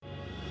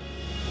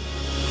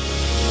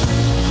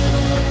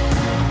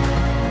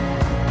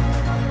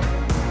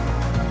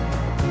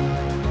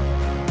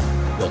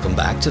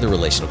Welcome back to the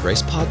Relational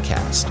Grace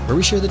Podcast, where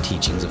we share the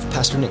teachings of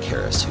Pastor Nick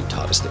Harris, who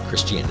taught us that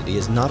Christianity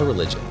is not a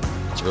religion,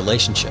 it's a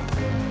relationship.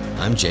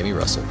 I'm Jamie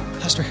Russell,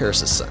 Pastor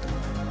Harris's son.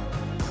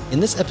 In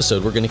this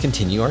episode, we're going to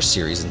continue our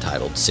series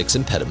entitled 6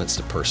 Impediments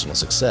to Personal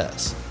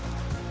Success.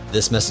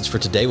 This message for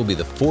today will be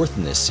the 4th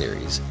in this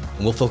series,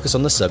 and we'll focus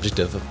on the subject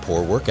of a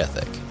poor work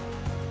ethic.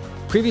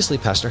 Previously,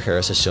 Pastor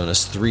Harris has shown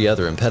us 3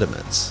 other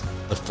impediments.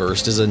 The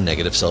first is a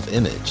negative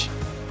self-image.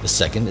 The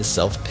second is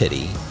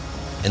self-pity.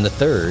 And the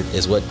third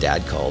is what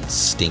Dad called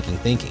stinking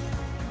thinking.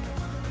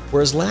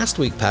 Whereas last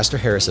week, Pastor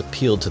Harris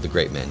appealed to the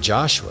great man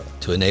Joshua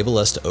to enable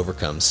us to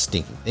overcome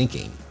stinking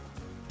thinking.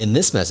 In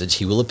this message,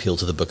 he will appeal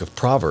to the book of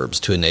Proverbs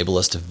to enable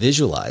us to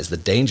visualize the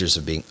dangers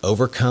of being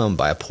overcome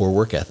by a poor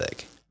work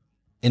ethic.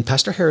 In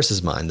Pastor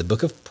Harris's mind, the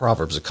book of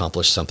Proverbs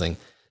accomplished something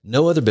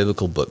no other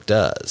biblical book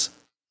does.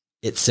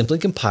 It simply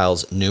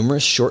compiles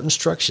numerous short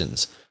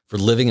instructions for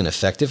living an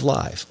effective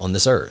life on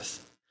this earth.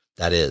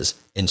 That is,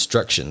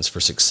 instructions for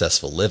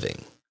successful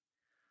living.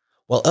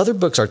 While other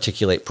books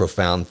articulate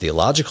profound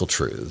theological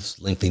truths,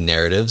 lengthy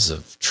narratives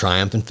of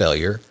triumph and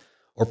failure,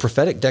 or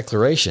prophetic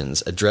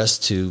declarations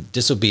addressed to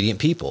disobedient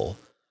people,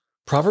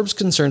 Proverbs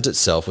concerns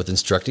itself with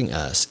instructing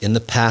us in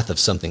the path of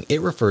something it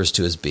refers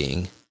to as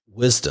being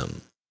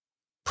wisdom.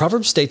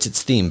 Proverbs states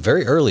its theme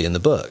very early in the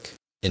book.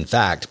 In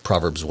fact,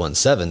 Proverbs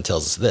 1:7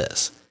 tells us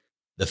this: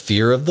 "The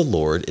fear of the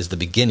Lord is the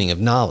beginning of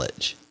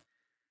knowledge."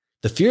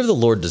 The fear of the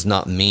Lord does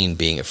not mean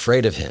being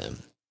afraid of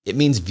Him. It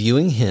means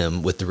viewing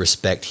Him with the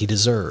respect He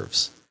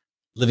deserves,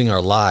 living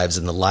our lives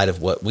in the light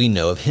of what we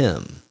know of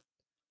Him,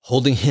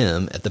 holding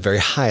Him at the very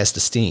highest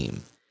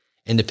esteem,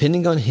 and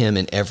depending on Him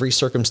in every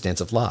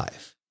circumstance of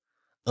life.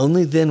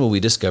 Only then will we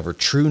discover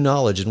true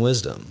knowledge and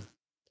wisdom.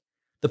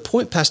 The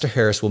point Pastor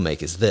Harris will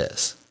make is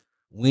this: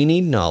 we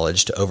need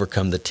knowledge to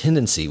overcome the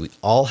tendency we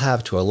all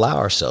have to allow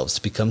ourselves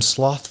to become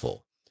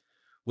slothful,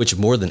 which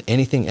more than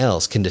anything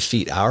else can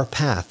defeat our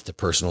path to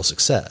personal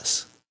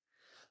success.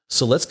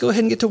 So let's go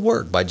ahead and get to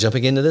work by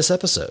jumping into this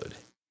episode.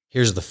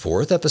 Here's the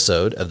 4th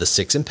episode of the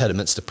 6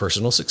 Impediments to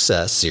Personal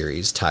Success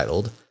series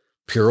titled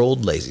Pure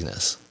Old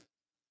Laziness.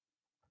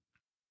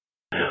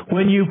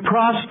 When you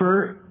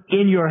prosper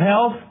in your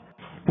health,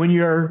 when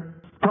you're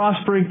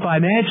prospering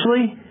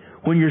financially,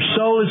 when your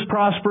soul is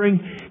prospering,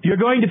 you're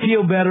going to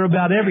feel better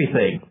about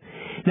everything.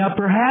 Now,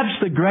 perhaps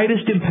the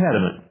greatest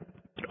impediment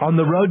on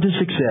the road to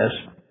success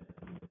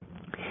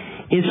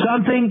is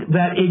something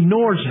that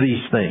ignores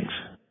these things.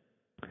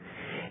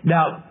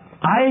 Now,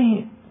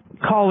 I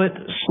call it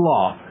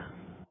sloth,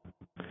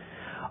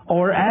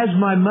 or as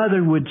my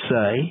mother would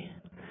say,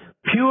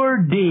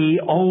 pure D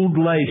old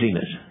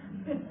laziness.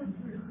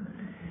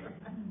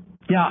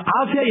 Now,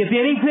 I'll tell you, if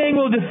anything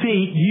will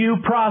defeat you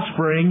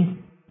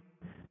prospering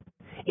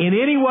in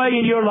any way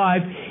in your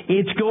life,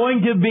 it's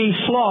going to be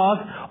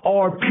sloth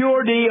or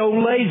pure D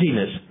old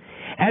laziness.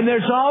 And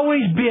there's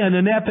always been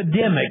an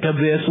epidemic of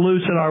this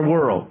loose in our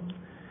world.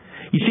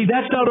 You see,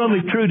 that's not only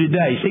true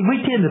today. See,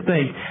 we tend to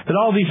think that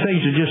all these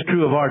things are just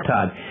true of our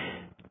time.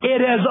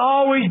 It has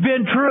always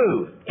been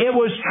true. It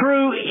was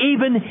true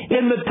even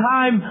in the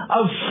time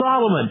of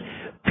Solomon.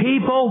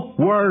 People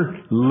were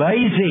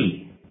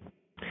lazy.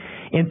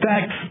 In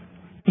fact,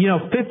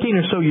 15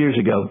 or so years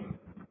ago,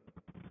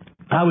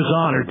 I was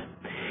honored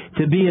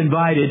to be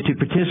invited to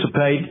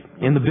participate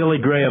in the Billy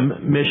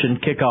Graham Mission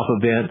kickoff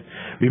event.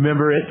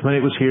 Remember it when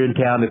it was here in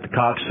town at the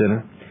Cox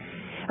Center?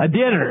 A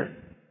dinner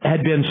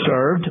had been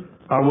served,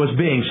 or was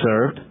being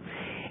served,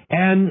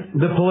 and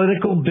the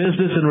political,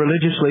 business, and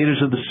religious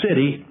leaders of the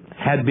city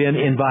had been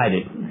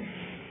invited.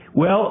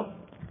 Well,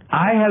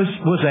 I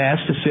was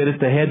asked to sit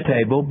at the head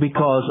table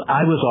because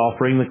I was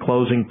offering the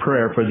closing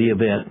prayer for the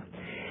event.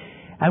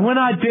 And when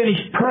I'd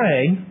finished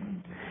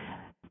praying,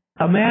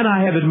 a man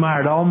I have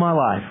admired all my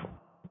life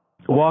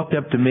walked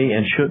up to me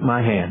and shook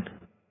my hand.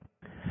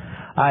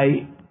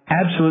 I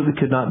absolutely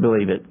could not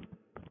believe it.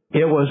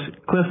 It was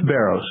Cliff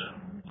Barrows,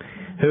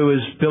 who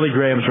was Billy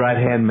Graham's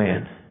right-hand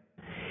man.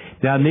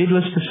 Now,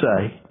 needless to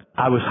say,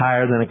 I was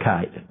higher than a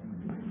kite.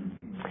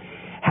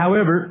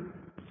 However,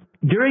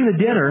 during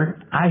the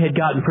dinner, I had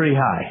gotten pretty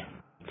high.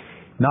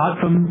 Not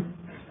from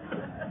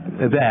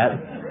that.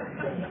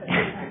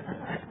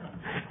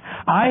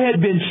 I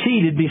had been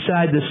seated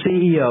beside the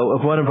CEO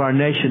of one of our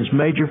nation's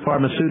major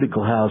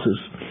pharmaceutical houses.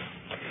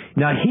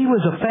 Now, he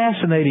was a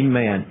fascinating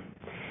man,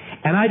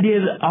 and I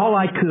did all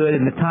I could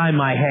in the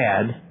time I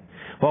had.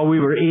 While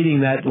we were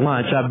eating that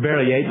lunch, I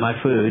barely ate my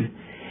food,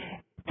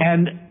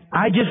 and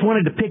I just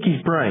wanted to pick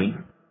his brain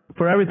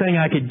for everything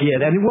I could get.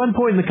 And at one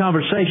point in the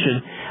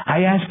conversation,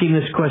 I asked him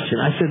this question.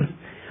 I said,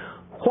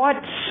 "What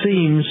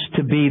seems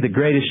to be the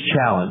greatest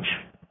challenge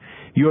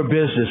your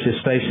business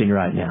is facing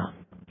right now?"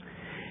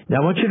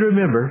 Now, I want you to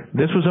remember,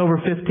 this was over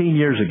 15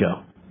 years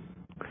ago.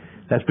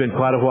 That's been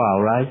quite a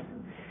while, right?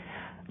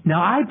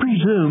 Now, I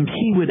presumed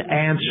he would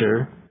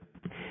answer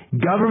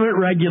government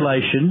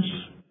regulations,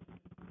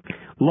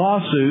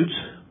 lawsuits,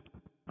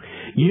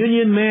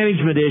 union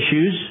management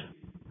issues,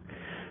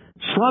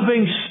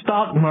 slumping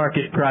stock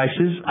market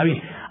prices.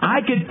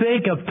 I could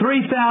think of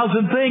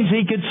 3,000 things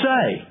he could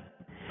say.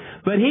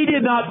 But he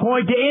did not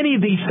point to any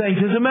of these things.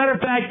 As a matter of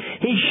fact,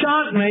 he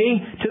shocked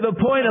me to the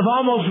point of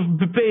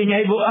almost being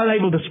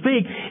unable to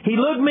speak. He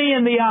looked me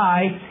in the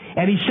eye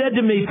and he said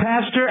to me,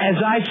 "Pastor,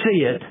 as I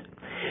see it,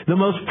 the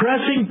most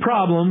pressing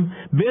problem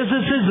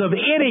businesses of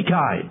any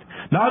kind,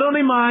 not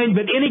only mine,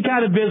 but any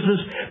kind of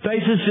business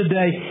faces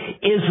today,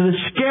 is the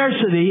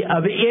scarcity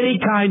of any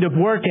kind of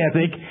work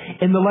ethic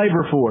in the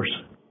labor force."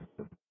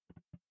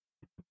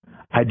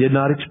 I did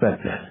not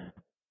expect that.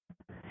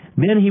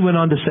 Then he went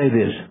on to say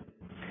this,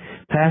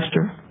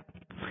 "Pastor,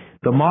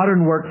 the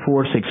modern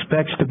workforce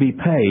expects to be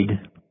paid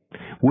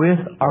with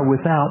or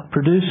without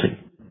producing."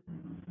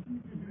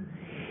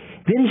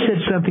 Then he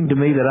said something to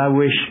me that I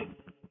wish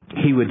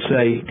he would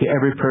say to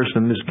every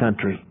person in this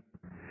country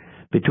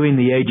between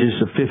the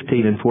ages of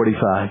 15 and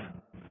 45.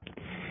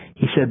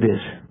 He said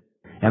this,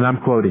 and I'm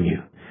quoting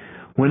you,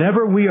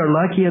 "Whenever we are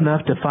lucky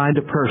enough to find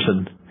a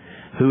person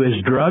who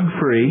is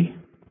drug-free,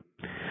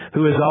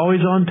 who is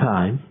always on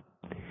time,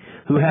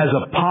 who has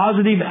a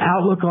positive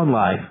outlook on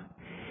life,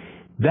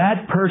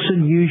 that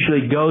person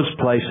usually goes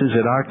places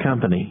in our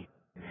company.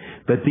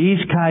 But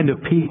these kind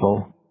of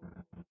people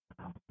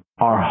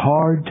are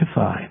hard to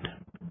find."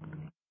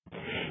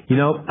 You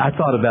know, I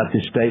thought about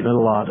this statement a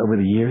lot over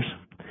the years.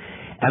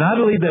 And I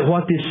believe that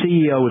what this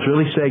CEO was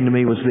really saying to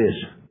me was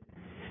this,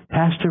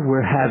 "Pastor,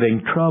 we're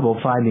having trouble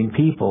finding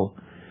people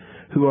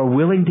who are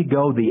willing to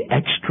go the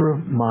extra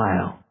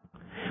mile.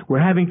 We're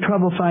having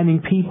trouble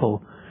finding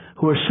people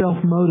who are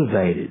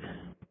self-motivated."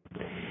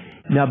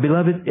 Now,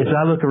 beloved, as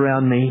I look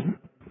around me,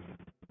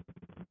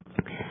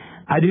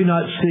 I do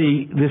not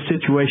see this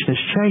situation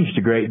has changed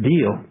a great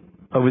deal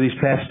over these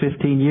past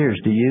 15 years,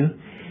 do you?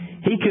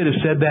 He could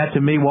have said that to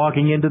me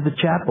walking into the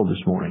chapel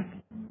this morning.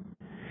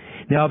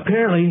 Now,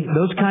 apparently,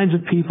 those kinds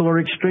of people are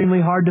extremely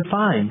hard to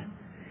find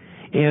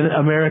in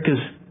America's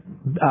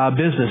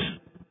business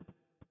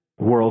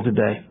world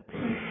today.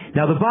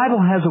 Now, the Bible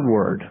has a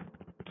word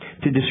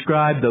to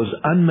describe those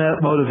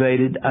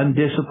unmotivated,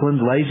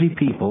 undisciplined, lazy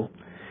people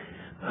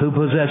who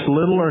possess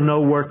little or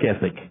no work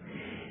ethic.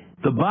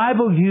 The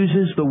Bible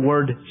uses the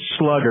word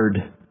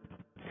sluggard.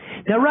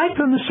 Now, right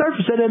from the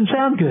surface, that doesn't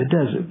sound good,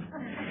 does it?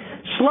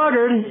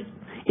 Sluggard,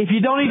 if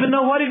you don't even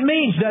know what it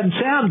means, doesn't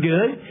sound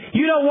good.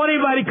 You don't want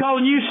anybody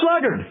calling you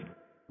sluggard.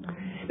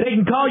 They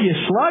can call you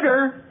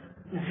slugger,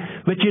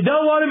 but you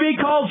don't want to be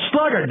called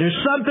sluggard.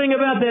 There's something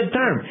about that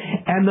term.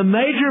 And the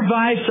major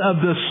vice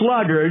of the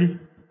sluggard,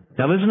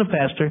 now listen to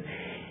Pastor,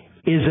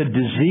 is a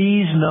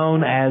disease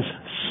known as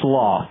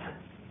sloth.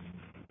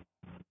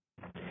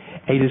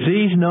 A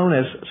disease known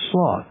as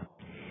sloth.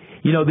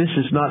 You know, this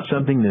is not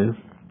something new.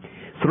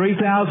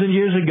 3,000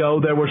 years ago,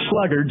 there were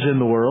sluggards in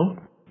the world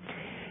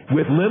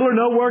with little or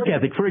no work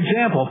ethic. For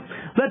example,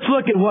 let's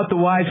look at what the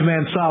wise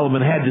man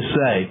Solomon had to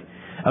say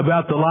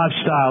about the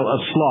lifestyle of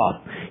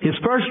sloth. His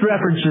first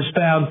reference is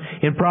found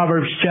in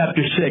Proverbs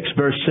chapter 6,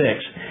 verse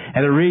 6,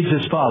 and it reads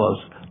as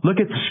follows. Look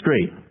at the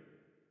screen.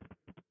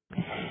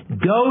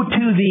 "Go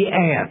to the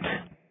ant,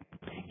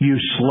 you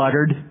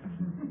sluggard."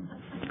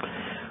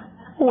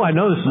 Oh, I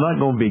know this is not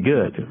going to be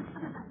good.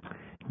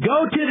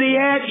 "Go to the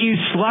ant, you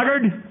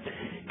sluggard.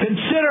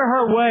 Consider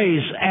her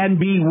ways and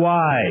be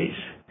wise."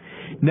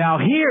 Now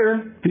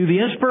here, through the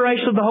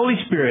inspiration of the Holy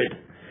Spirit,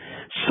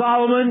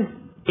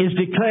 Solomon is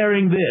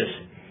declaring this.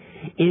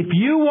 If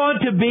you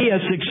want to be a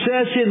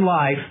success in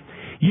life,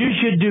 you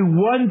should do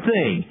one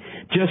thing.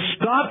 Just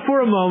stop for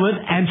a moment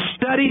and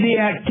study the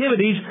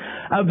activities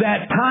of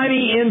that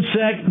tiny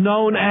insect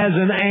known as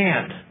an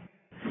ant.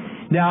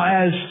 Now,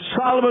 as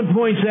Solomon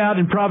points out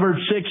in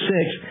Proverbs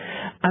 6:6,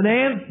 an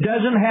ant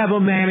doesn't have a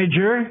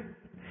manager.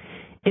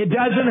 It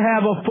doesn't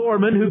have a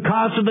foreman who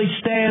constantly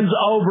stands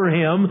over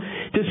him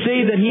to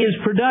see that he is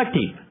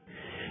productive.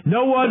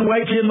 No one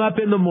wakes him up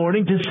in the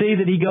morning to see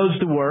that he goes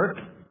to work.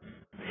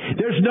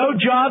 There's no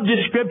job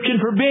description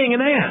for being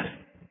an ant.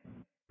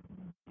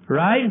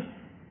 Right?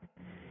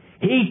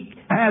 He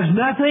has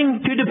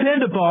nothing to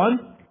depend upon.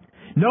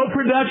 No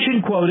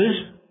production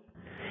quotas.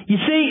 You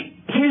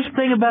see, here's the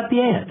thing about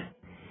the ant.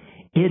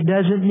 It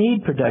doesn't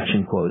need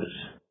production quotas.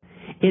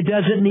 It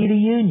doesn't need a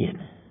union.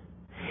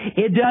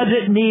 It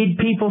doesn't need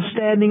people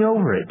standing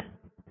over it.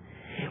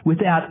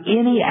 Without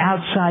any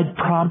outside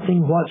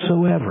prompting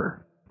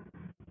whatsoever,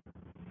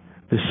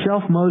 the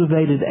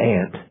self-motivated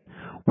ant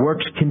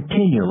works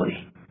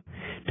continually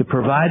to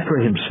provide for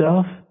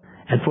himself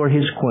and for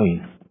his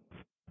queen.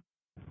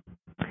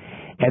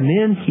 And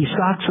then he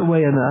socks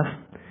away enough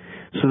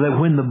so that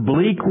when the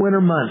bleak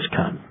winter months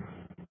come,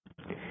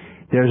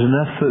 there's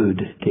enough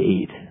food to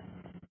eat.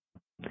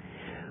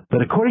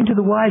 But according to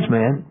the wise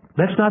man,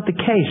 that's not the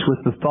case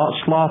with the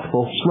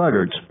slothful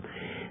sluggards.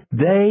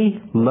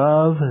 They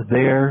love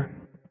their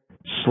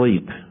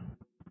sleep.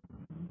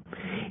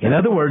 In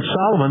other words,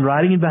 Solomon,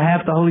 writing in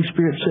behalf of the Holy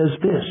Spirit, says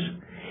this.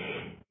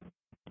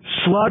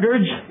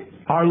 Sluggards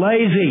are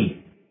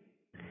lazy.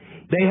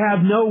 They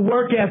have no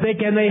work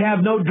ethic and they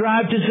have no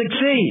drive to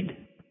succeed.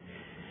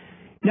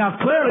 Now,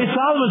 clearly,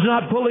 Solomon's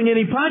not pulling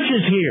any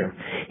punches here.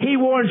 He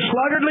warns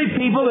sluggardly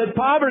people that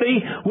poverty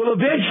will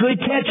eventually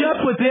catch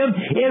up with them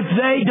if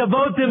they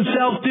devote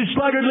themselves to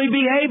sluggardly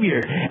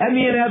behavior. And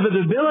the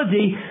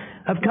inevitability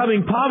of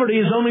coming poverty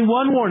is only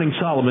one warning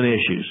Solomon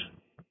issues.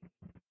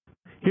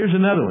 Here's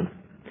another one.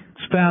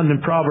 It's found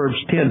in Proverbs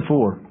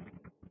 10:4.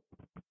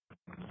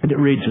 And it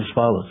reads as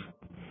follows.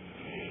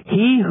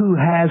 He who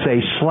has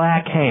a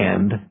slack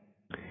hand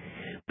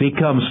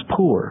becomes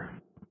poor,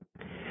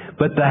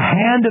 but the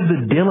hand of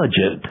the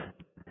diligent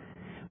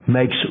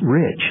makes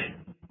rich.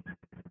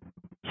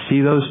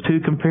 See those two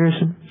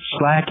comparisons?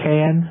 Slack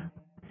hand,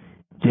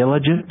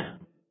 diligent.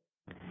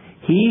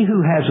 He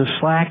who has a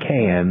slack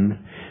hand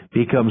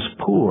becomes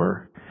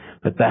poor,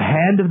 but the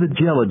hand of the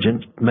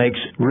diligent makes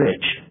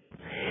rich.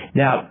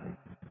 Now,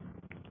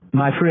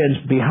 my friends,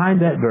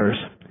 behind that verse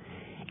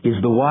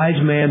is the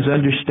wise man's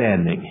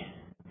understanding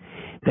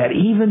that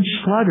even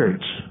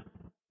sluggards,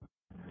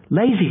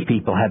 lazy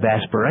people, have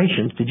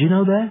aspirations. Did you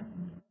know that?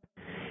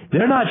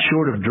 They're not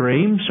short of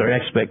dreams or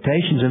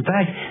expectations. In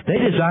fact, they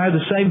desire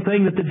the same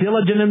thing that the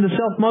diligent and the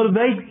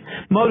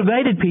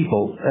self-motivated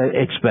people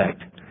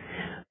expect.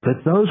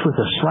 But those with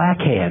a slack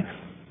hand,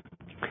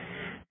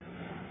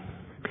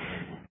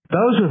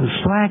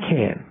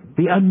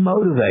 the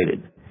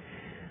unmotivated,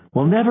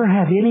 will never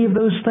have any of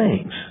those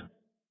things.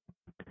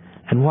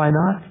 And why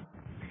not?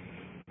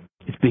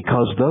 It's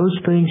because those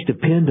things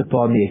depend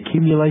upon the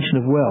accumulation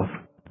of wealth.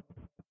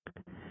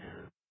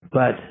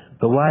 But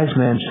the wise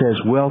man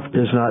says wealth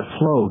does not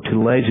flow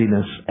to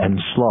laziness and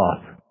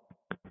sloth.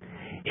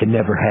 It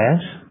never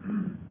has.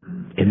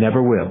 It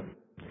never will.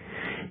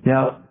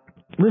 Now,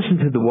 listen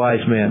to the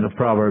wise man of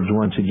Proverbs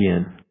once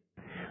again.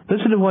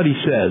 Listen to what he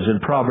says in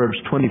Proverbs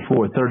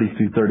 24:30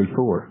 through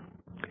 34.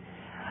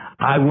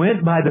 I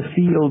went by the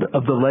field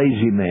of the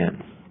lazy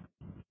man,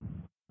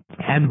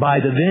 and by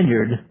the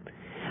vineyard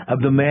of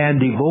the man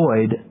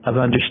devoid of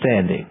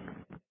understanding.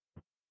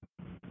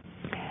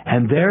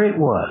 And there it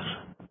was,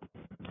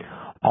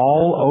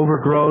 all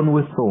overgrown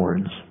with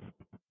thorns.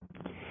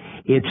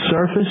 Its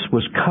surface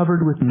was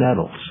covered with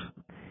nettles.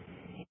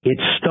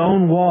 Its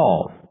stone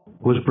wall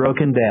was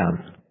broken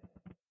down.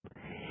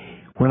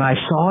 When I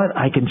saw it,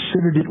 I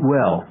considered it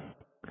well.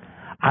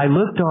 I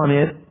looked on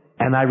it,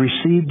 and I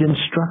received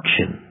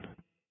instruction.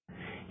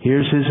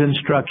 Here's his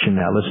instruction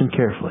now. Listen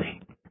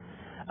carefully.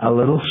 A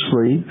little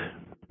sleep,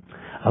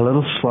 a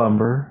little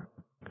slumber,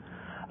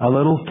 a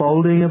little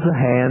folding of the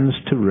hands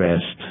to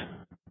rest.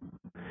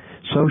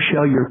 So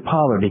shall your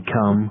poverty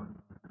come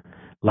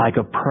like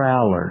a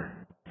prowler,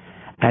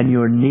 and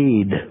your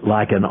need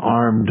like an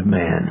armed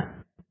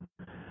man.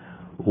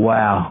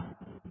 Wow.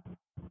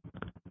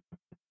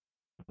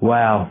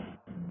 Wow.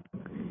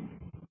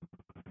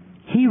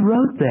 He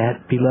wrote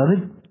that,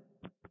 beloved,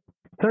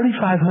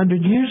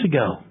 3,500 years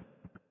ago.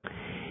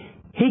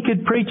 He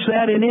could preach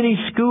that in any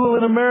school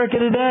in America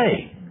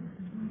today.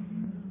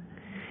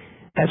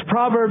 As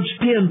Proverbs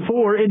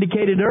 10:4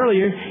 indicated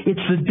earlier,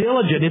 it's the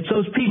diligent. It's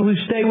those people who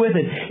stay with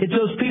it. It's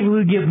those people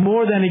who give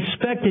more than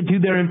expected to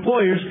their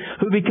employers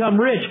who become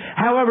rich.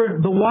 However,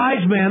 the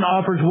wise man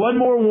offers one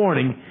more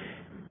warning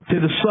to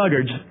the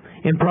sluggards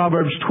in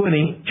Proverbs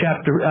 20,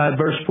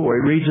 verse 4.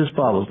 It reads as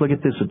follows. Look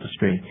at this at the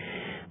screen.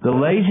 The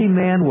lazy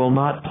man will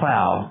not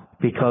plow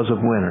because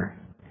of winter.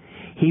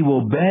 He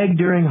will beg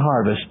during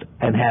harvest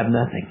and have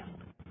nothing.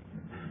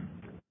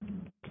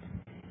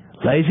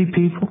 Lazy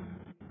people,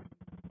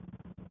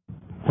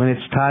 when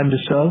it's time to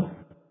sow,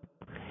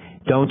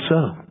 don't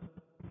sow.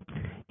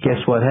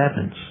 Guess what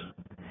happens?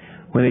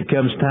 When it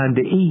comes time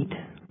to eat,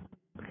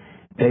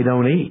 they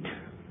don't eat.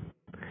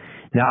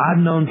 Now, I've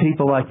known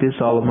people like this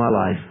all of my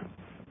life,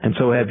 and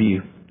so have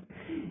you.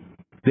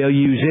 They'll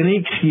use any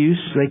excuse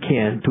they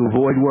can to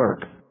avoid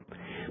work.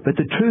 But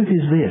the truth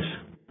is this,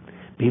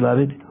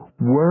 beloved,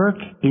 work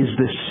is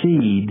the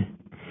seed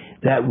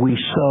that we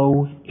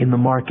sow in the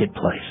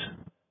marketplace.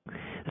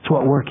 That's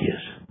what work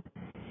is.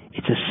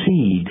 It's a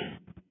seed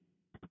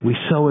we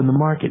sow in the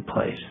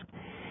marketplace.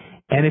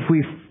 And if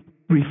we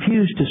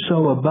refuse to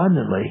sow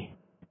abundantly,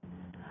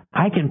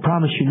 I can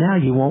promise you now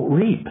you won't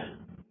reap.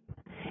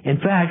 In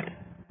fact,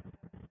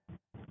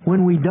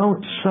 when we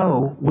don't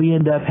sow, we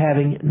end up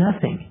having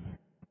nothing.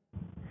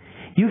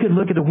 You can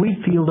look at a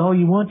wheat field all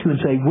you want to and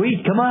say,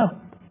 wheat, come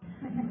up.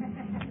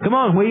 Come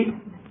on, wheat.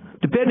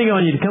 Depending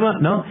on you to come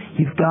up. No,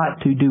 you've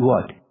got to do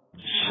what?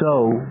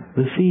 Sow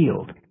the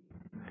field.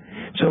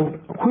 So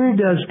where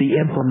does the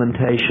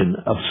implementation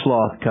of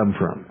sloth come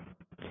from?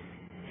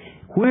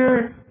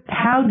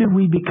 How do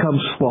we become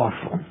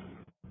slothful?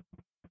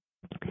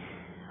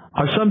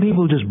 Are some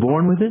people just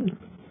born with it?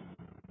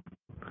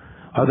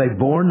 Are they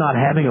born not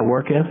having a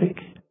work ethic?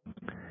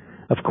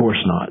 Of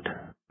course not.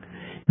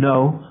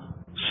 No,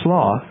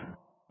 sloth,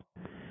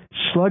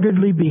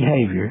 sluggardly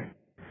behavior,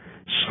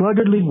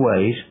 sluggardly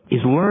ways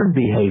is learned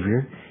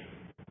behavior,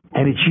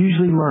 and it's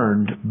usually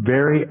learned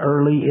very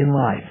early in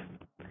life.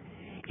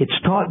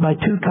 It's taught by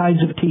two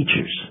kinds of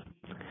teachers.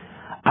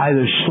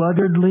 Either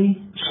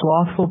sluggardly,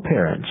 slothful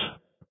parents.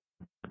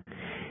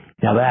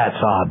 Now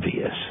that's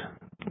obvious.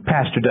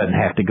 Pastor doesn't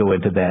have to go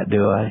into that,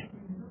 do I?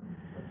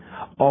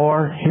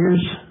 Or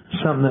here's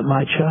something that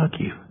might shock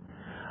you.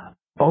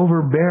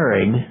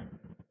 Overbearing,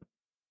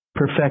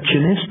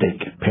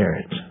 perfectionistic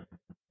parents.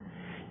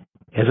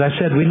 As I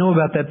said, we know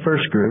about that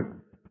first group.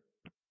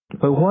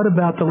 But what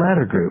about the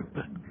latter group?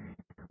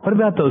 What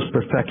about those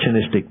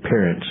perfectionistic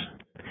parents?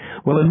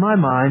 Well, in my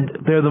mind,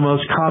 they're the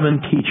most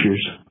common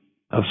teachers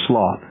of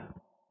sloth.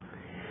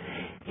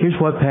 Here's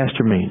what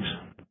pastor means.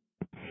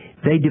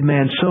 They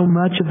demand so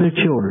much of their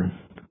children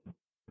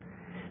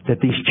that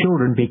these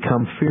children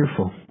become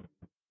fearful.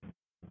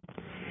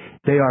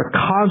 They are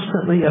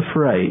constantly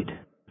afraid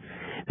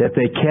that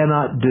they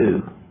cannot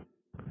do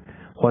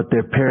what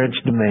their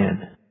parents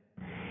demand.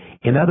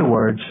 In other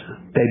words,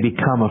 they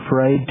become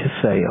afraid to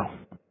fail.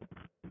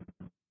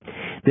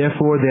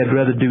 Therefore, they'd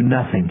rather do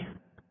nothing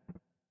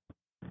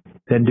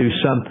than do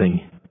something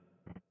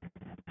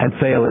and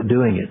fail at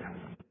doing it.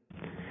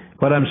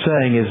 What I'm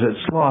saying is that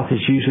sloth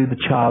is usually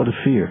the child of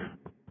fear.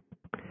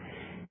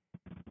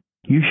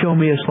 You show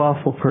me a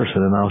slothful person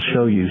and I'll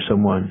show you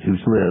someone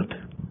who's lived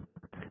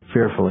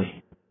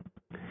fearfully.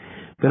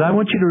 But I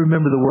want you to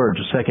remember the words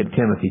of 2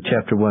 Timothy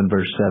chapter 1,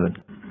 verse 7.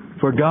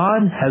 For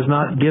God has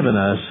not given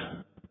us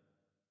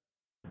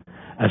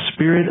a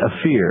spirit of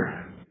fear.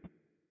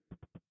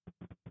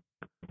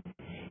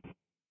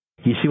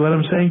 You see what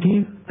I'm saying to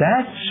you?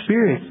 That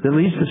spirit that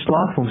leads to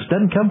slothfulness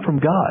doesn't come from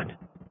God.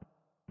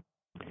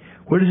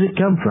 Where does it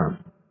come from?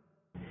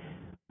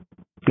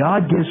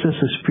 God gives us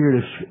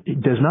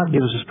does not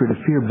give us a spirit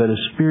of fear, but a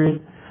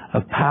spirit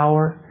of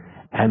power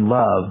and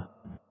love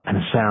and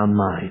a sound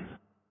mind.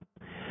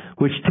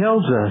 Which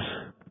tells us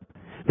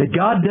that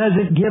God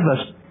doesn't give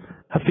us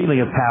a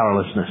feeling of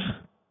powerlessness.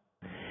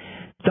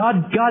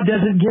 God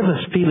doesn't give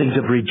us feelings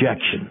of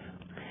rejection.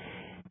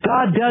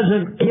 God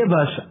doesn't give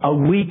us a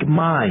weak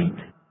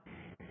mind.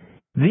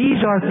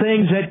 These are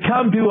things that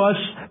come to us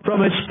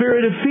from a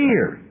spirit of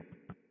fear.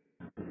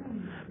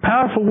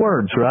 Powerful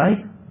words,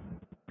 right?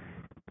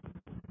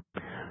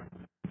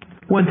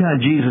 One time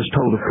Jesus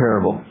told a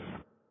parable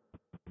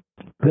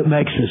that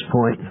makes this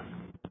point.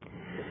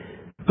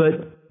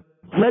 But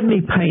let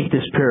me paint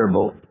this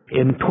parable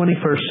in a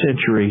 21st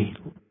century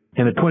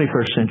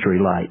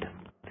light.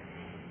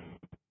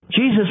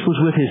 Jesus was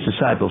with His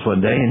disciples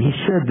one day and He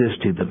said this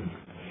to them.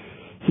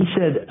 He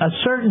said, a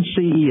certain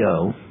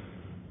CEO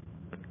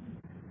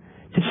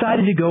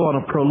decided to go on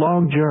a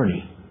prolonged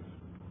journey.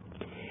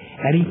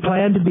 And he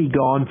planned to be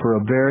gone for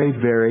a very,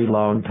 very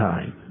long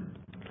time.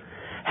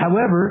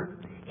 However,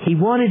 he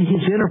wanted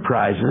his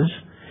enterprises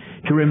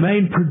to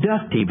remain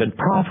productive and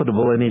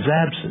profitable in his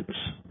absence.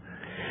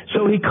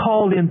 So he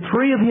called in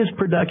 3 of his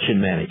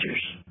production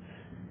managers.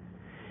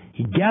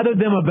 He gathered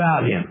them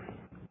about him.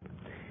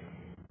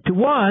 To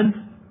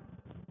one,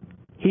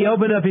 he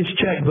opened up his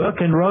checkbook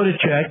and wrote a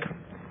check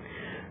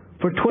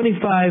for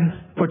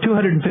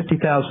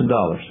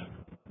 $250,000.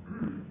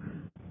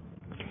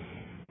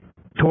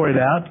 Tore it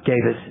out,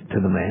 gave it to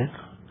the man.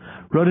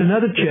 Wrote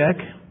another check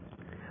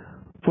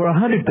for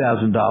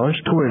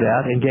 $100,000, tore it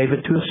out, and gave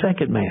it to a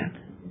second man.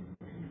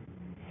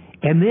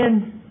 And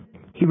then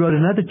he wrote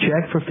another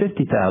check for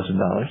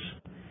 $50,000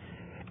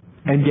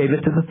 and gave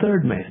it to the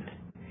third man.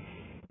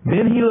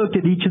 Then he looked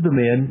at each of the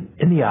men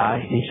in the eye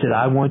and he said,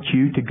 I want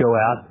you to go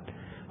out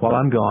while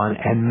I'm gone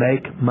and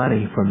make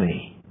money for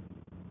me.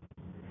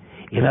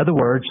 In other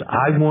words,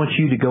 I want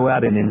you to go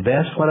out and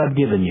invest what I've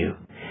given you.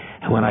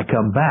 And when I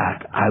come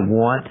back, I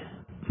want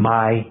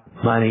my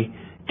money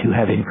to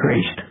have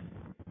increased.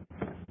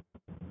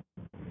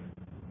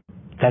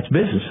 That's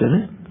business,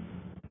 isn't it?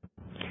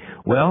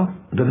 Well,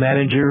 the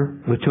manager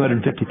with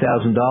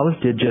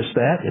 $250,000 did just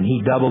that, and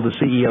he doubled the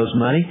CEO's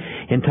money.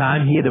 In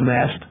time, he had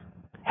amassed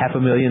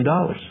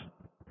 $500,000.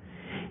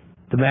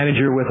 The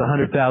manager with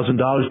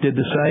 $100,000 did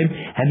the same,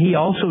 and he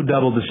also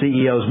doubled the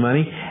CEO's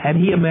money, and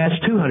he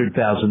amassed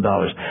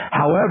 $200,000.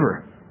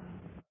 However,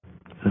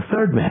 the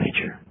third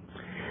manager,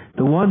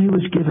 the one who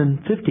was given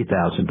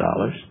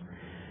 $50,000,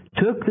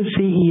 took the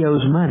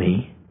CEO's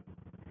money,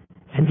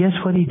 and guess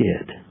what he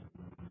did?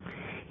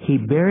 He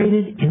buried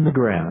it in the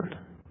ground.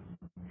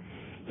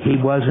 He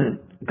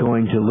wasn't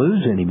going to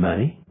lose any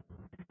money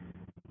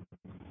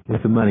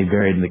with the money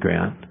buried in the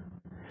ground.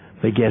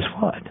 But guess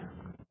what?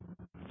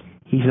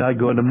 He's not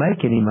going to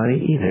make any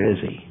money either,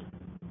 is he?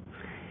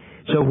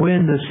 So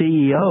when the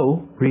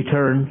CEO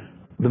returned,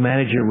 the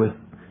manager with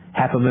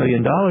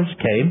 $500,000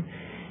 came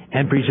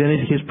and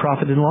presented his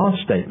profit and loss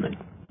statement.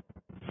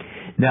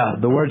 Now,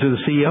 the words of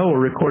the CEO were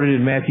recorded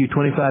in Matthew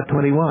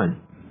 25:21.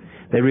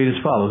 They read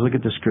as follows. Look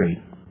at the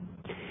screen.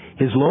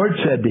 His Lord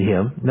said to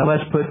him, now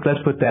let's put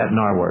that in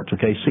our words,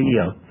 okay,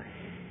 CEO.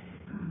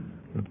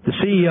 The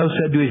CEO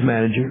said to his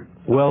manager,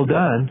 well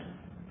done,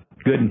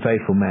 good and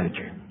faithful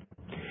manager.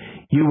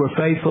 You were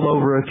faithful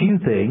over a few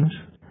things.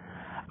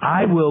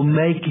 I will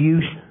make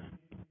you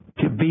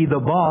to be the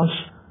boss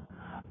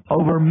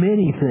over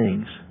many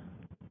things.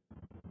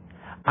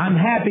 I'm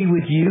happy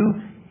with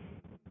you.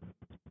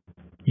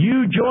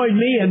 You join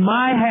me in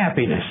my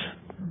happiness.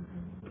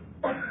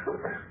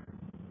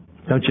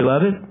 Don't you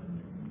love it?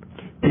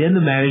 Then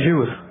the manager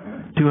with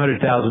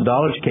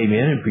 $200,000 came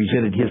in and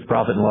presented his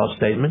profit and loss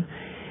statement.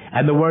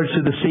 And the words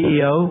of the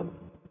CEO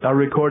are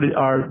recorded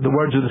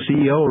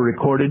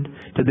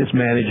to this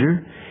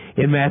manager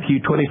in Matthew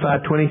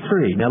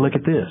 25:23. Now look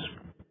at this.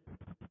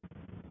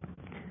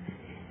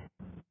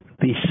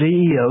 The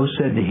CEO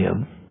said to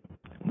him,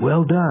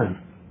 "Well done,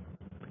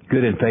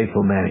 good and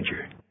faithful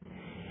manager.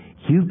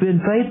 You've been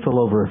faithful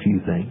over a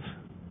few things.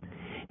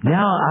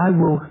 Now I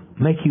will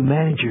make you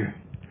manager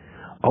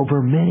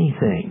over many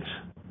things.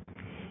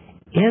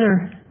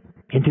 Enter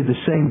into the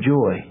same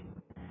joy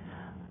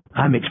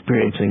I'm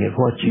experiencing at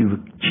what you've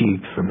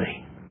achieved for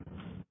me."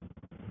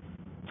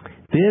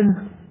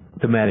 Then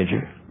the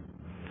manager,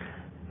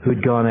 who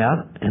had gone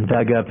out and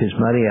dug up his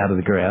money out of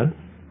the ground,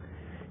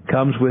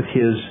 comes with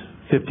his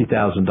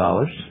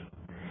 $50,000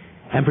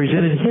 and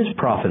presented his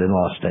profit and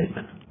loss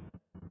statement.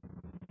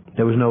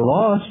 There was no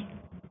loss,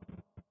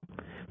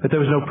 but there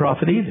was no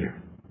profit either.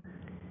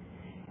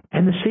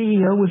 And the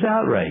CEO was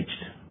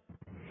outraged.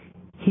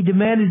 He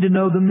demanded to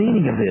know the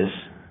meaning of this.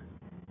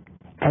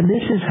 And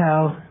this is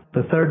how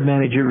the third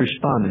manager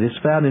responded. It's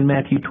found in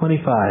Matthew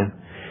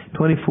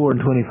 25:24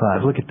 and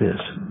 25. Look at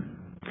this.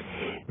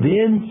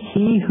 Then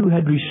he who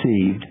had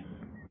received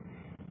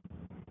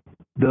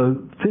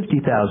the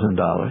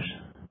 $50,000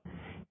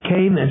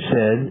 came and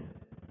said,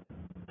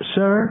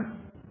 "Sir,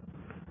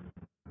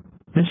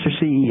 Mr.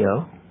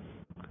 CEO,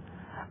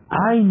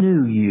 I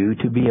knew you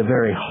to be a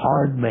very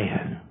hard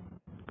man,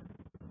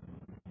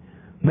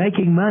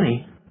 making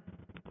money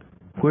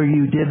where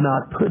you did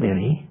not put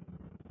any,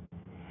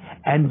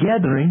 and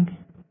gathering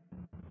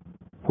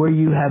where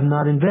you have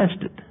not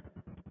invested."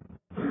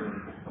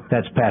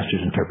 That's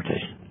pastor's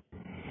interpretation.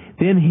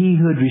 Then he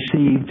who had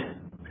received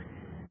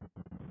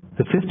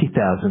the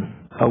 50,000,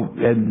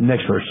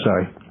 next verse,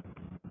 sorry.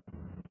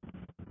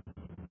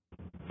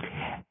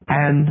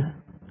 "And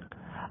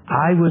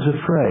I was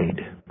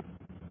afraid."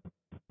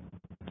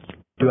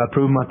 Do I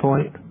prove my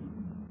point?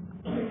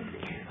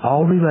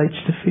 All relates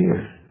to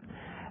fear.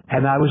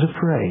 "And I was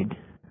afraid,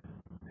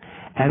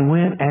 and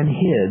went and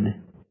hid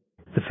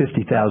the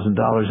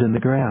 $50,000 in the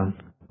ground.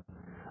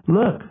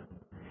 Look,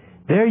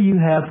 there you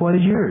have what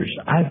is yours.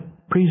 I've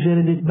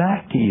presented it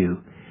back to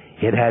you.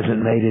 It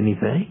hasn't made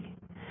anything,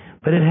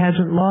 but it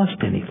hasn't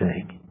lost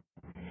anything."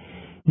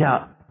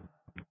 Now,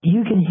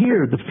 you can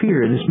hear the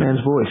fear in this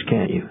man's voice,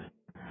 can't you?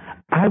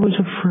 "I was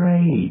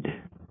afraid."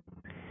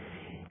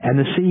 And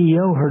the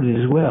CEO heard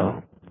it as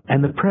well.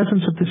 And the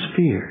presence of this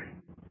fear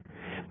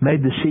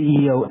made the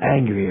CEO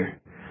angrier.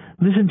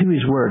 Listen to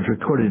his words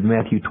recorded in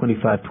Matthew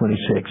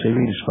 25:26. They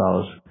read as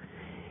follows.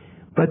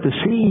 "But the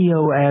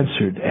CEO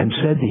answered and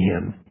said to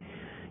him,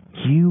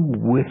 'You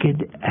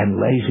wicked and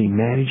lazy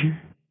manager,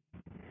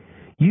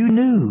 you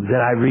knew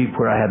that I reap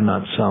where I have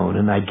not sown,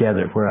 and I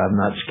gather where I have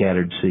not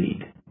scattered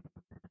seed.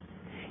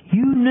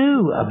 You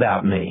knew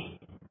about me.'"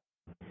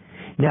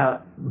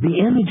 Now, the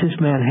image this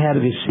man had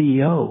of his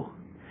CEO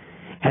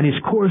and his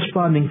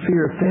corresponding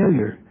fear of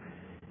failure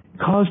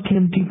caused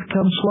him to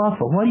become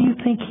slothful. What do you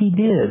think he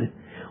did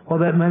while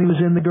that money was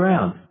in the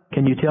ground?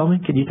 Can you tell me?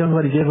 Can you tell me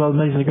what he did while the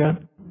money was in the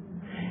ground?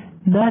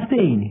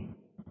 Nothing.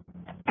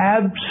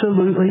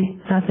 Absolutely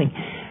nothing.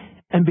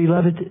 And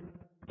beloved,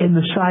 in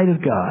the sight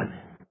of God,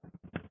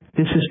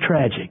 this is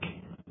tragic.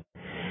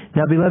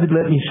 Now, beloved,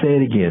 let me say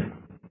it again.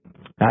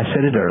 I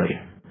said it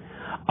earlier.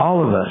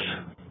 All of us,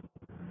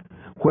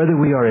 whether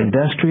we are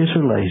industrious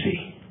or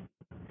lazy,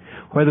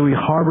 whether we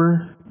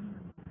harbor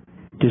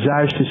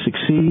desires to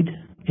succeed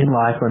in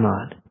life or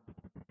not,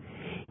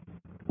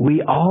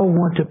 we all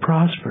want to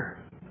prosper,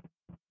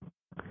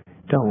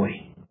 don't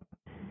we?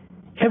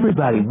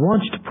 Everybody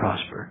wants to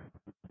prosper.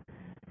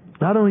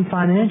 Not only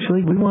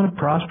financially, we want to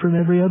prosper in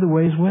every other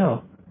way as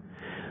well.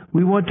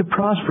 We want to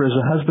prosper as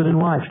a husband and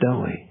wife,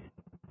 don't we?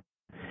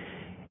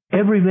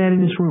 Every man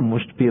in this room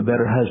wants to be a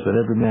better husband,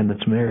 every man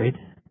that's married.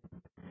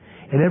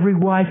 And every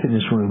wife in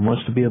this room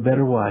wants to be a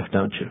better wife,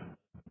 don't you?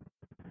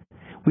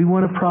 We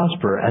want to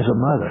prosper as a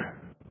mother,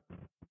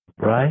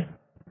 right?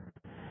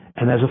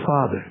 And as a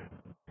father.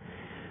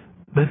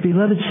 But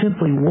beloved,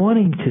 simply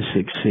wanting to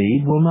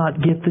succeed will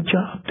not get the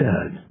job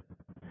done.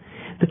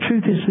 The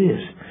truth is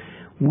this: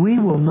 we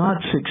will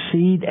not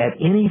succeed at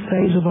any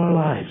phase of our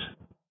lives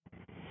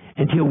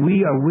until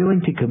we are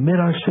willing to commit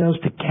ourselves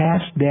to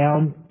cast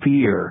down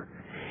fear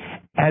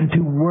and to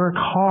work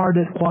hard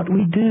at what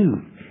we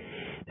do.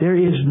 There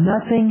is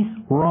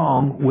nothing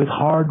wrong with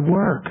hard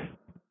work.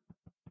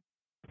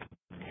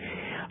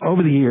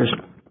 Over the years,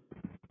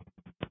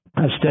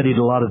 I've studied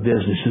a lot of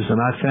businesses,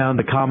 and I found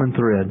a common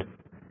thread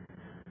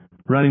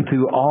running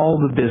through all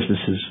the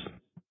businesses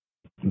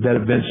that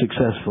have been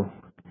successful.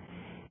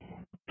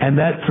 And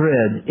that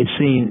thread is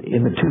seen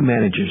in the two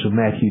managers of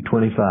Matthew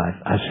 25.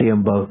 I see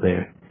them both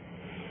there.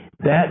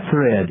 That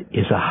thread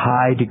is a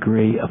high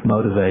degree of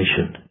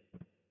motivation.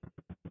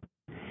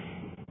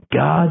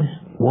 God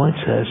wants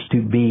us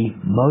to be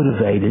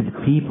motivated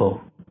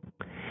people.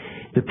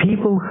 The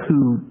people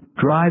who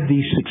drive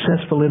these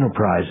successful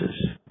enterprises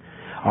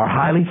are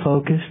highly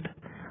focused,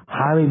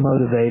 highly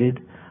motivated,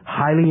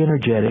 highly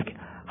energetic,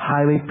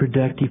 highly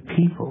productive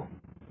people.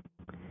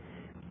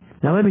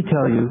 Now let me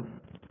tell you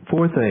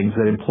 4 things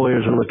that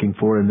employers are looking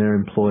for in their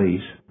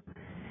employees,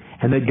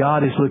 and that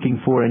God is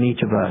looking for in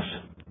each of us.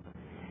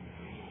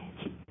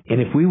 And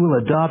if we will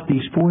adopt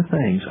these 4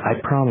 things, I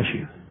promise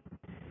you,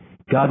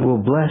 God will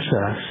bless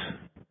us,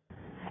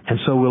 and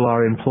so will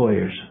our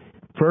employers.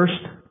 First,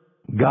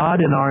 God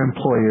and our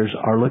employers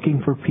are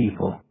looking for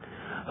people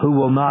who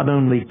will not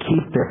only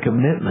keep their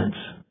commitments,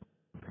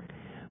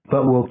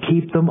 but will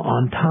keep them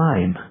on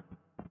time.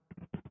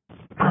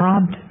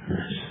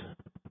 Promptness.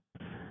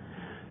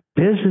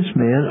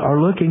 Businessmen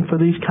are looking for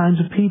these kinds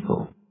of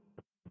people.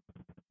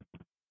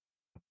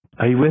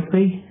 Are you with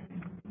me?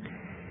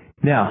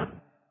 Now,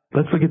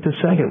 let's look at the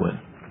second one.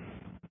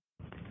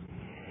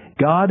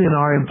 God and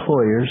our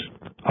employers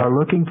are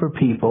looking for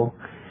people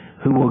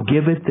who will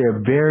give it their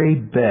very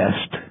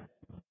best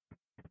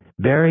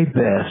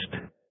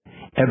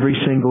every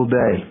single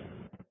day.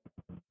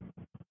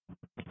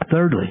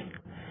 Thirdly,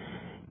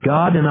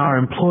 God and our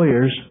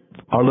employers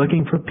are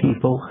looking for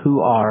people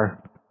who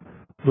are,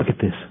 look at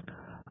this,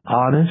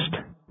 honest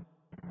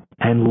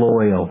and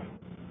loyal.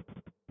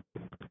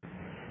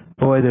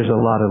 Boy, there's a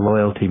lot of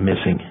loyalty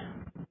missing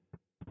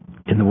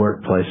in the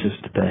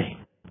workplaces today.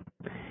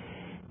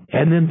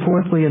 And then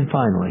fourthly and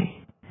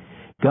finally,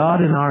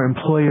 God and our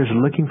employers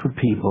are looking for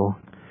people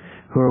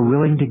who are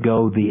willing to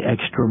go the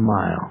extra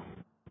mile.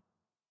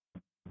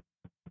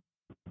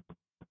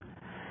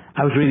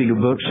 I was reading a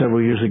book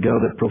several years ago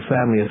that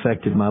profoundly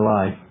affected my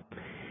life.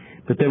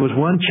 But there was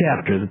one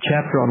chapter, the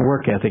chapter on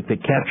work ethic, that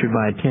captured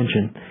my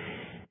attention.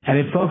 And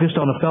it focused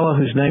on a fellow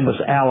whose name was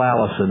Al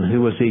Allison,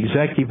 who was the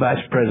executive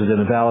vice president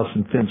of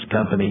Allison Fence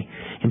Company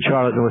in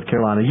Charlotte, North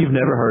Carolina. You've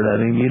never heard of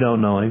him. You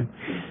don't know him.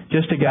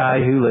 Just a guy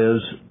who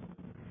lives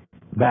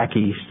back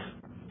east.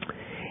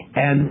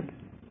 And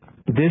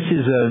this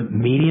is a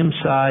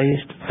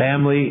medium-sized,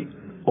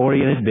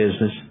 family-oriented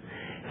business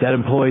that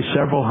employs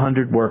several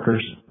hundred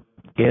workers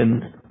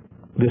in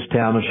this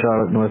town of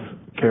Charlotte, North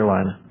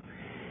Carolina.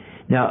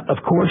 Now, of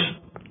course,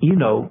 you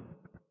know,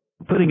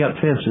 putting up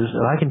fences,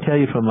 and I can tell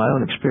you from my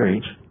own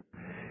experience,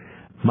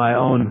 my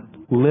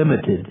own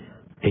limited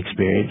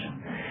experience,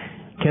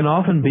 can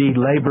often be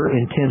labor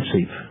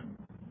intensive.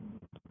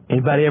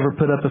 Anybody ever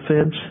put up a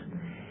fence?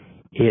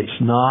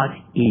 It's not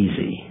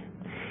easy.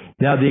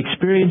 Now, the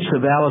experience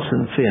of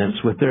Allison Fence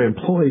with their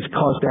employees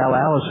caused Al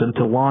Allison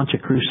to launch a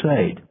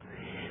crusade.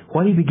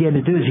 What he began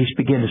to do is he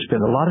began to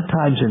spend a lot of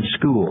times in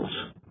schools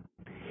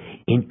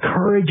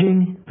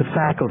encouraging the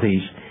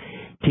faculties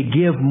to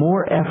give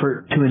more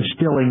effort to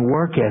instilling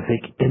work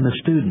ethic in the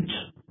students.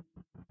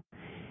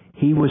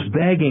 He was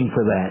begging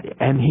for that,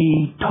 and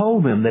he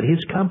told them that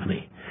his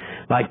company,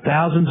 like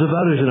thousands of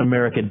others in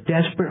America,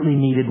 desperately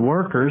needed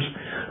workers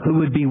who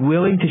would be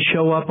willing to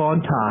show up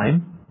on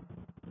time,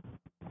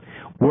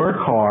 work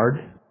hard,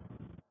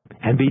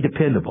 and be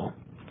dependable.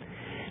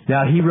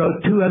 Now, he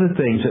wrote 2 other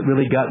things that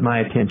really got my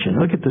attention.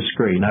 Look at the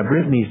screen. I've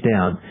written these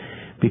down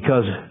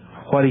because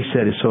what he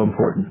said is so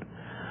important.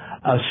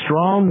 A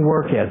strong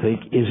work ethic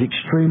is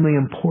extremely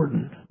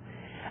important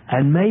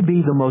and may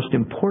be the most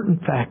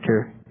important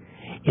factor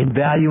in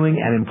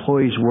valuing an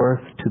employee's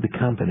worth to the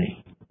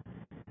company.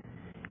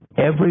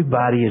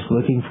 Everybody is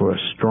looking for a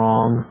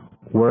strong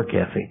work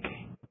ethic.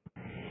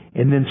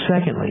 And then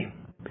secondly,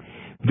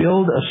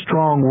 build a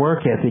strong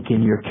work ethic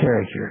in your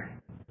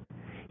character.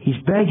 He's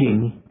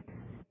begging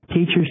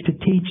teachers to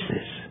teach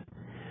this.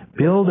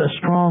 Build a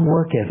strong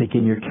work ethic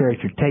in your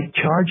character. Take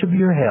charge of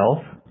your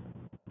health,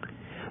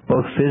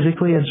 both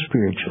physically and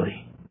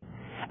spiritually,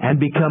 and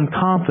become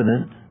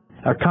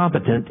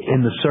competent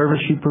in the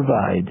service you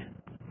provide.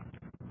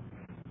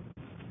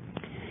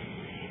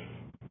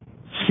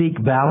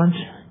 Seek balance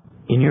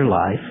in your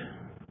life.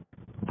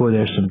 Boy,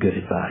 there's some good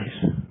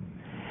advice.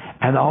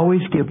 And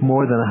always give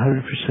more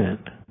than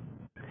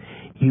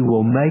 100%. You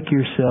will make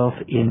yourself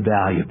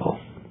invaluable.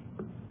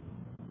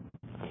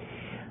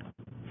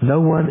 No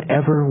one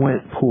ever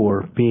went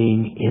poor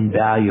being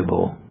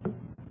invaluable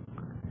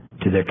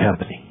to their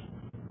company.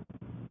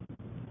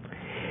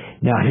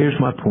 Now, here's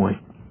my point.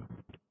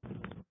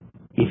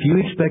 If you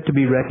expect to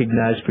be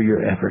recognized for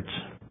your efforts,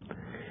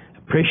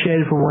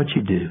 appreciated for what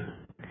you do,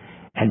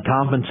 and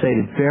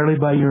compensated fairly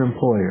by your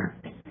employer,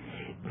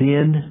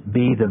 then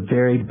be the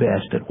very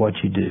best at what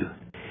you do.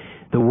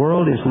 The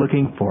world is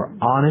looking for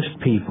honest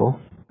people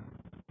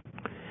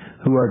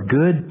who are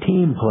good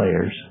team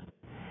players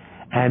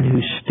and who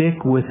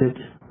stick with it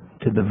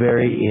to the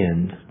very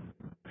end.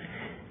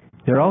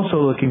 They're also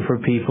looking for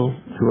people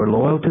who are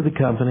loyal to the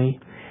company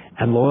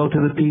and loyal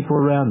to the people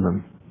around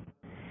them.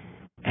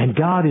 And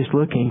God is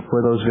looking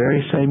for those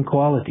very same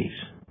qualities.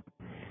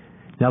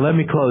 Now let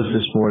me close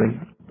this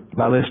morning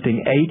by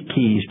listing 8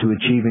 keys to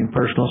achieving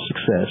personal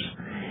success.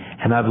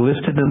 And I've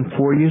listed them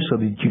for you so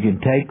that you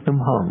can take them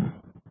home.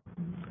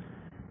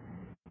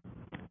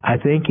 I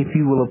think if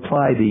you will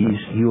apply these,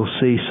 you'll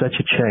see such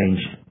a change.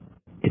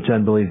 It's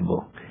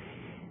unbelievable.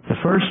 The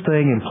first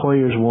thing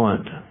employers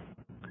want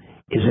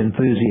is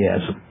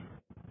enthusiasm.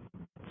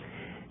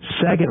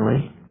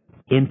 Secondly,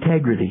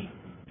 integrity.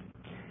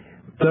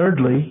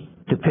 Thirdly,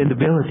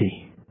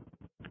 dependability.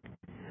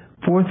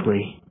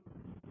 Fourthly,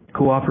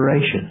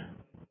 cooperation.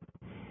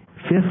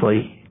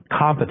 Fifthly,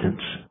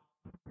 competence.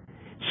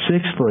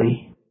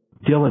 Sixthly,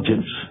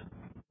 diligence.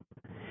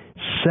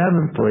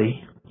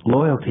 Seventhly,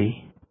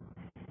 loyalty.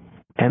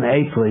 And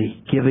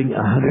eighthly, giving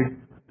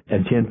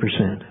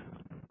 110%.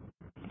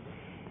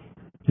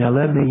 Now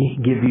let me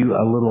give you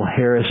a little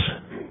Harris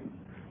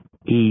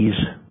Ease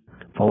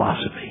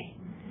philosophy.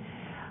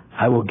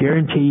 I will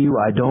guarantee you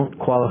I don't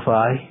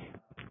qualify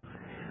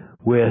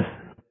with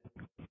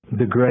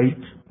the great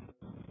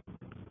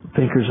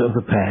thinkers of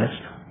the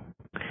past.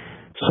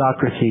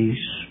 Socrates,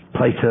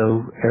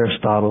 Plato,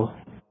 Aristotle,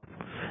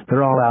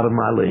 they're all out of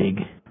my league.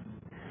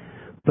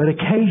 But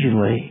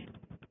occasionally,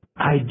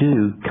 I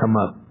do come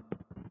up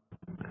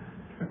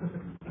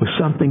with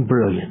something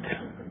brilliant.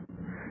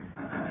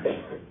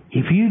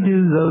 If you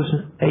do those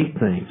 8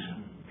 things,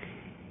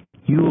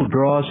 you will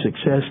draw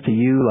success to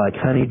you like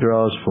honey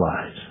draws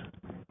flies.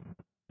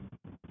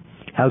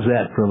 How's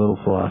that for a little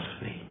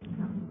philosophy?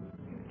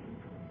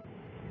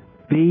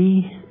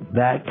 Be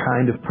that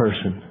kind of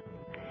person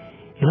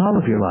in all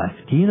of your life.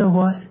 Do you know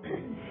what?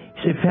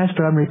 You say,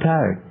 Pastor, I'm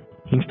retired.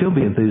 You can still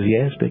be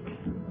enthusiastic.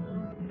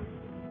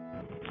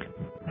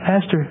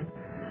 Pastor,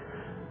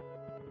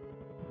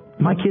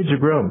 my kids are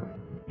grown.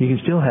 You can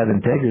still have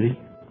integrity.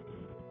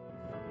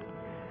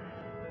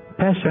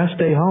 Pastor, I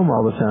stay home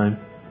all the time.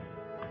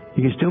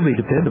 You can still be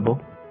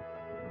dependable.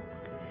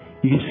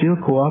 You can still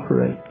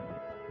cooperate.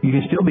 You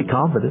can still be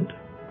competent.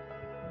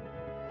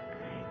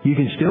 You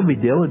can still be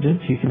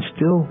diligent. You can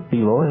still be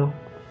loyal.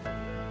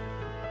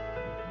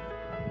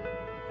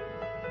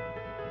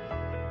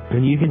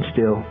 And you can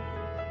still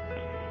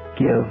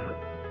give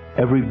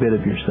every bit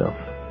of yourself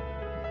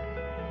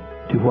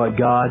to what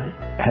God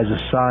has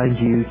assigned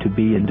you to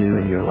be and do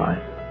in your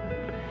life.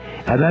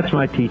 And that's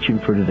my teaching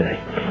for today.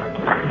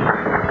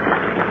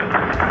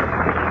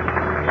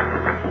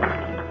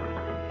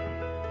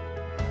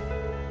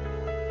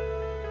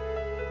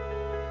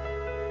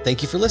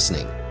 Thank you for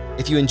listening.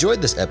 If you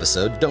enjoyed this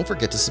episode, don't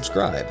forget to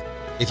subscribe.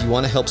 If you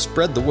want to help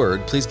spread the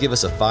word, please give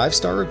us a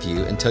 5-star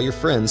review and tell your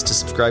friends to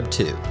subscribe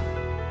too.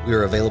 We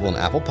are available on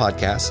Apple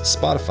Podcasts,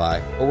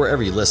 Spotify, or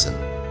wherever you listen.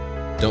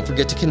 Don't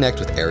forget to connect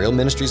with Ariel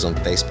Ministries on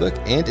Facebook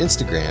and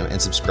Instagram and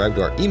subscribe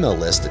to our email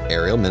list at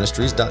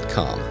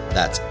arielministries.com.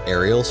 That's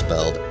Ariel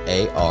spelled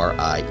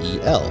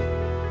A-R-I-E-L.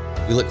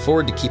 We look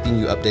forward to keeping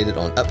you updated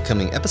on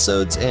upcoming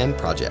episodes and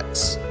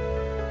projects.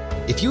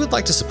 If you would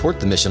like to support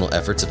the missional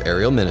efforts of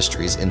Ariel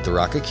Ministries in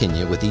Tharaka,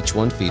 Kenya with Each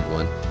One Feed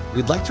One,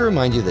 we'd like to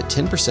remind you that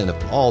 10%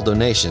 of all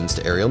donations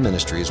to Ariel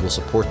Ministries will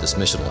support this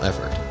missional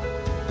effort.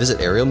 Visit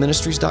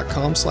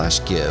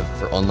arielministries.com/give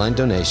for online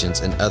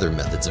donations and other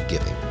methods of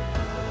giving.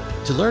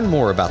 To learn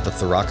more about the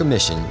Tharaka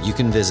mission, you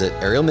can visit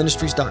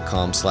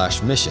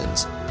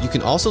arielministries.com/missions. You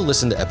can also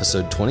listen to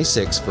episode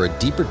 26 for a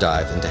deeper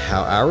dive into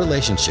how our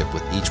relationship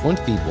with Each One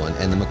Feed One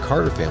and the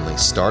McCarter family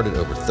started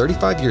over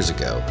 35 years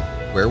ago,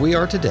 where we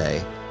are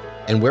today,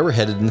 and where we're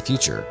headed in the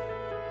future.